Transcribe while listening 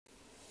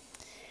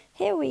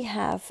Here we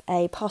have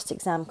a past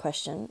exam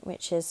question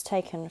which is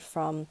taken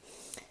from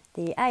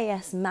the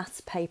AS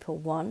Maths Paper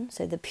 1,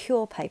 so the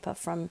pure paper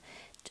from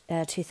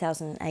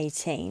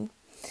 2018.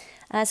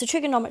 It's a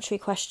trigonometry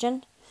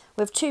question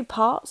with two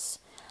parts.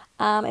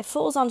 It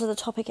falls under the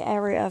topic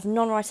area of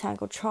non-right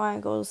angled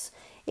triangles.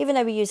 Even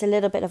though we use a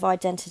little bit of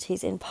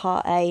identities in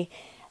part A,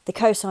 the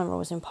cosine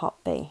rule is in part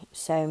B.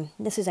 So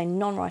this is a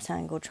non-right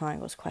angled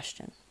triangles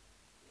question.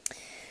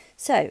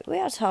 So we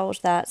are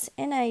told that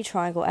in a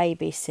triangle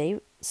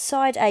ABC,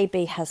 side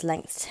AB has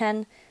length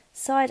 10,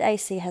 side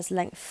AC has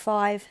length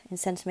 5 in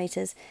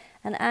centimetres,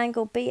 and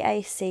angle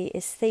BAC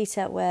is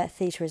theta, where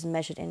theta is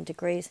measured in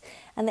degrees,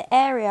 and the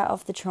area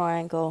of the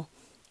triangle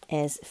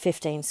is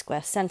 15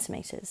 square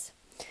centimetres.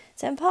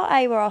 So in part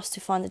A, we're asked to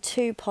find the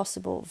two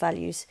possible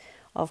values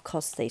of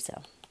cos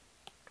theta.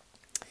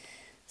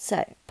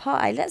 So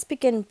part A, let's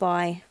begin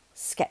by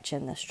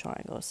sketching this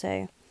triangle.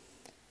 So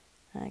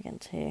I'm going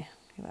to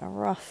give it a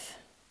rough,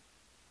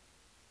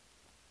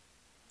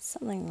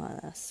 something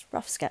like this,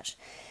 rough sketch.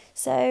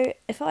 So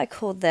if I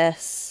call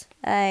this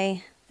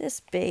A,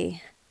 this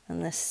B,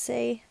 and this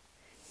C,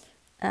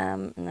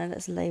 and then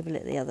let's label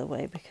it the other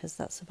way because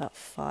that's about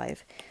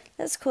 5.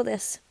 Let's call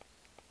this,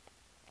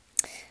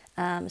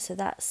 so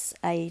that's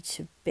A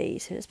to B.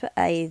 So let's put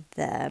A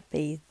there,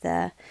 B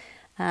there,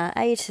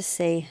 A to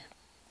C,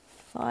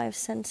 5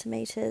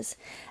 centimetres,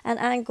 and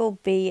angle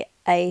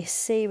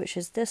BAC, which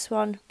is this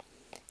one,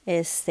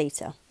 is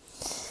theta.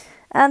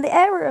 And the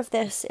area of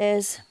this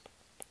is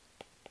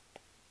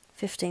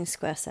 15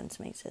 square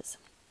centimetres.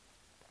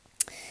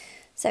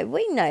 So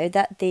we know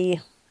that the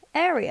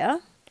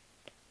area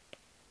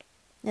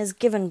is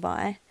given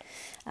by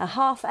a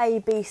half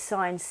AB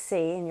sine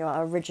C in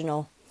your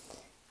original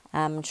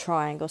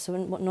triangle. So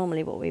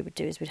normally what we would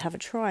do is we'd have a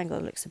triangle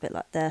that looks a bit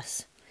like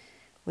this.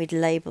 We'd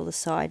label the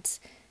sides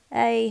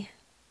A,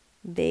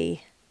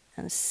 B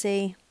and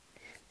C.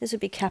 This would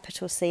be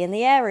capital C, and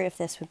the area of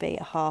this would be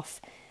a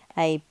half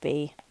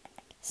AB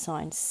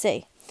sine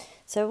C.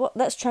 So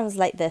let's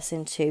translate this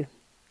into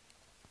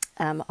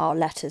our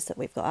letters that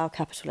we've got, our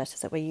capital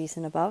letters that we're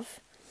using above.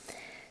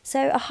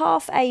 So a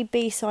half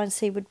AB sine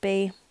C would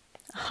be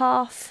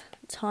half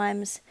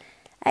times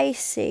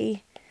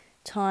AC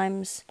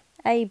times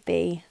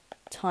AB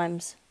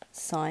times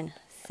sine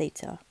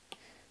theta.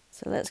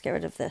 So let's get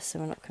rid of this so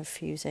we're not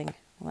confusing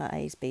our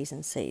A's, B's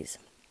and C's.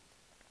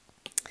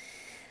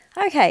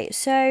 Okay,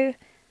 so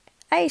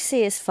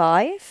AC is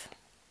 5,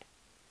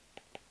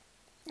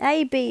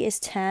 AB is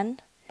 10,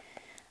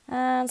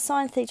 and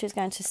sine theta is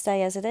going to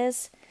stay as it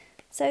is.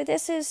 So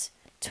this is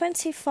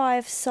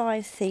 25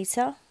 sine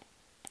theta,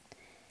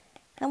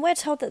 and we're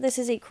told that this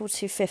is equal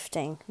to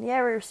 15. The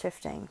area is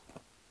 15.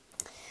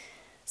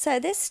 So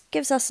this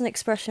gives us an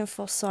expression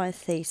for sine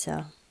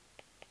theta.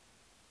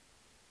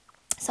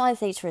 Sine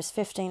theta is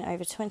 15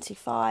 over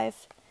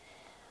 25,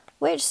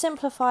 which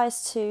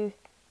simplifies to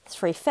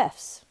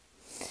 3/5.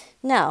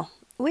 Now,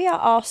 we are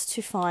asked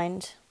to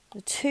find the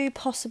two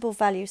possible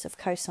values of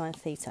cosine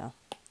theta.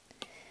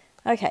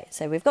 Okay,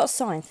 so we've got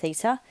sine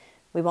theta,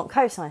 we want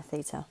cosine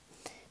theta.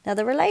 Now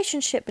the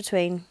relationship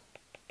between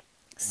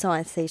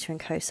sine theta and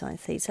cosine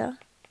theta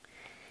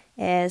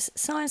is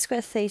sine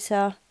squared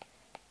theta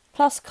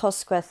plus cos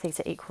squared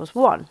theta equals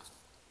 1.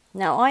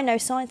 Now I know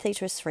sine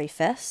theta is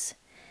 3/5,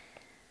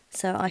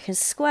 so I can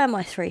square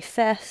my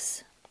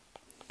 3/5,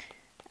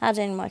 add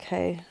in my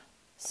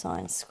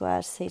cosine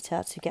squared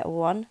theta to get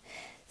 1.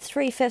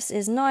 3/5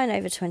 is 9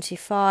 over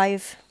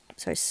 25,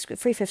 sorry,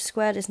 3/5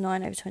 squared is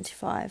 9 over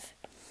 25.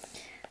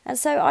 And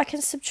so I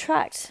can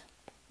subtract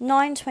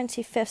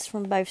 9/25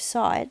 from both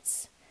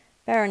sides,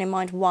 bearing in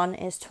mind 1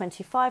 is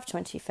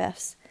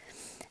 25/25,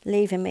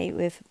 leaving me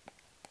with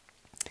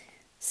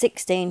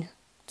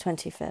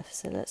 16/25.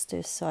 So let's do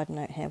a side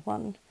note here.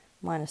 1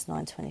 minus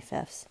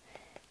 9/25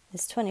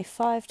 is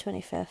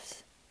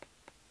 25/25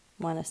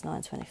 minus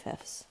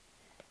 9/25,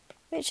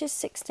 which is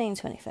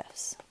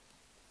 16/25.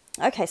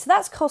 Okay, so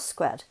that's cos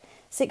squared,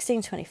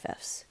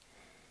 16/25.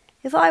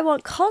 If I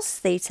want cos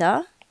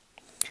theta,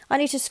 I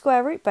need to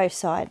square root both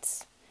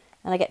sides.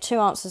 And I get two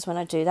answers when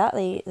I do that,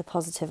 the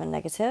positive and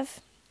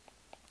negative.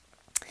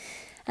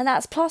 And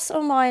that's plus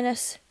or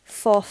minus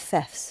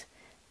 4/5.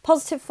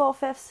 Positive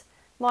 4/5,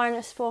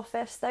 minus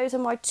 4/5. Those are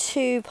my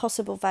two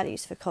possible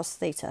values for cos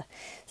theta.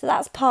 So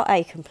that's part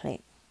A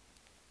complete.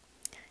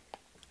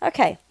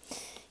 Okay,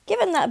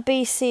 given that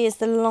BC is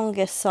the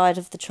longest side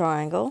of the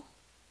triangle,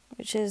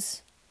 which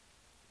is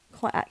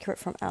quite accurate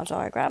from our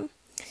diagram,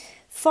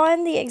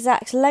 find the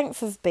exact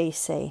length of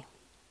BC.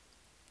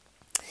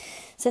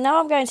 So now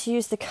I'm going to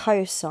use the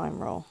cosine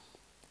rule.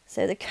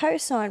 So the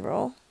cosine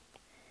rule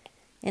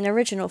in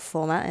original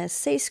format is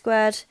c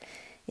squared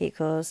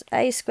equals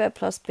a squared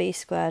plus b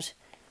squared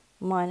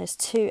minus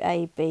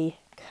 2ab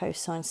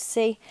cosine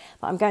c.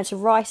 But I'm going to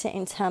write it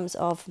in terms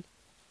of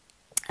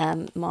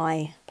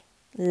my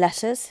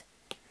letters.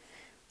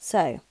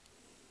 So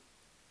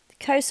the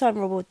cosine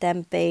rule would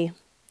then be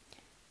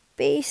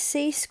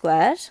bc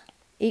squared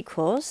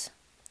equals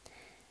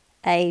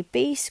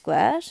ab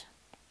squared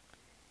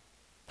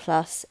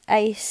plus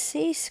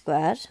AC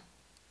squared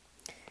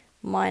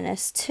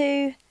minus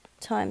 2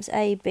 times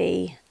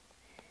AB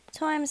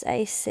times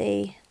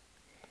AC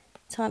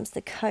times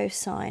the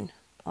cosine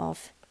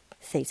of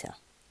theta.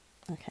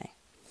 Okay,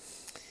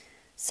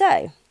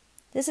 so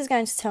this is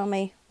going to tell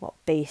me what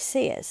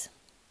BC is.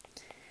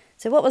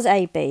 So what was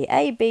AB?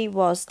 AB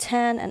was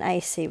 10 and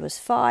AC was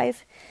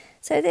 5.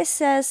 So this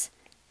says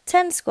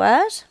 10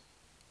 squared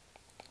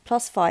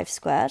plus 5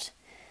 squared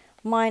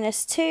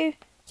minus 2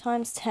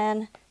 times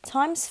 10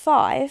 times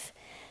 5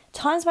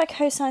 times my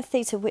cosine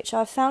theta, which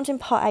I found in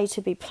part A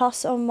to be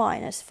plus or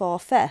minus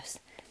 4/5.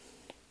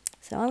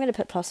 So I'm going to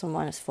put plus or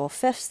minus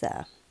 4/5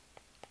 there.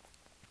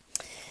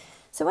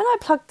 So when I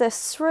plug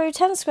this through,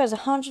 10 squared is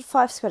 100,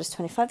 5 squared is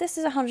 25. This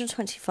is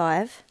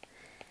 125.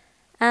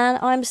 And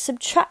I'm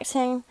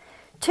subtracting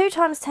 2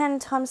 times 10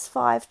 times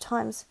 5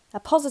 times a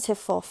positive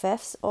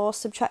 4/5, or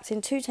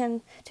subtracting 2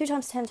 times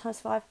 10 times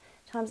 5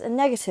 times a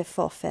negative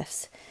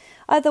 4/5.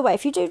 Either way,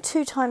 if you do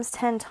 2 times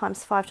 10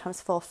 times 5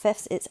 times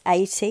 4/5, it's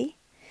 80.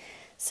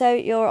 So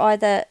you're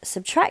either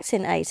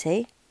subtracting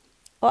 80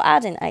 or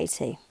adding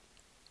 80.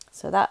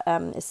 So that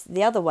is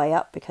the other way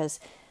up, because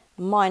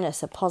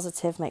minus a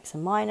positive makes a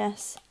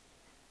minus,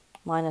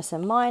 minus a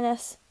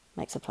minus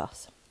makes a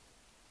plus.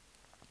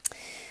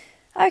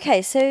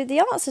 Okay, so the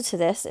answer to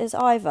this is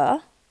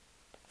either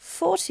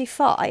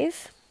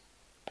 45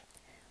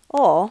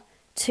 or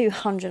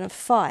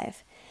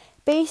 205.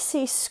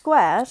 BC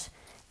squared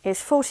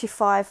is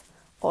 45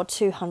 or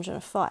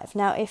 205.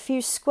 Now, if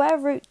you square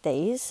root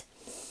these,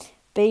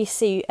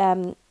 BC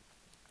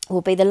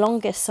will be the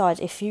longest side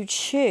if you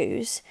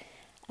choose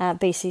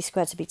BC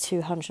squared to be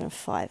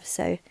 205.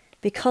 So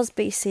because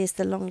BC is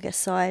the longest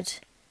side,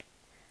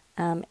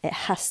 it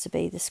has to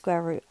be the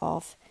square root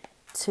of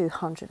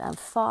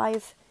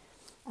 205.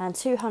 And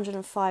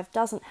 205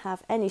 doesn't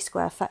have any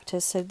square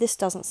factors, so this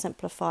doesn't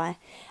simplify.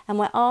 And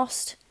we're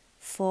asked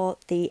for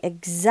the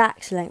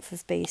exact length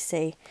of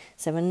BC,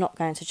 so we're not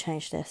going to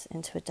change this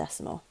into a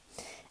decimal.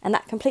 And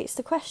that completes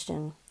the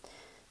question.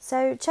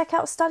 So check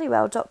out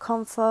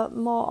studywell.com for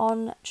more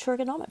on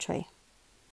trigonometry.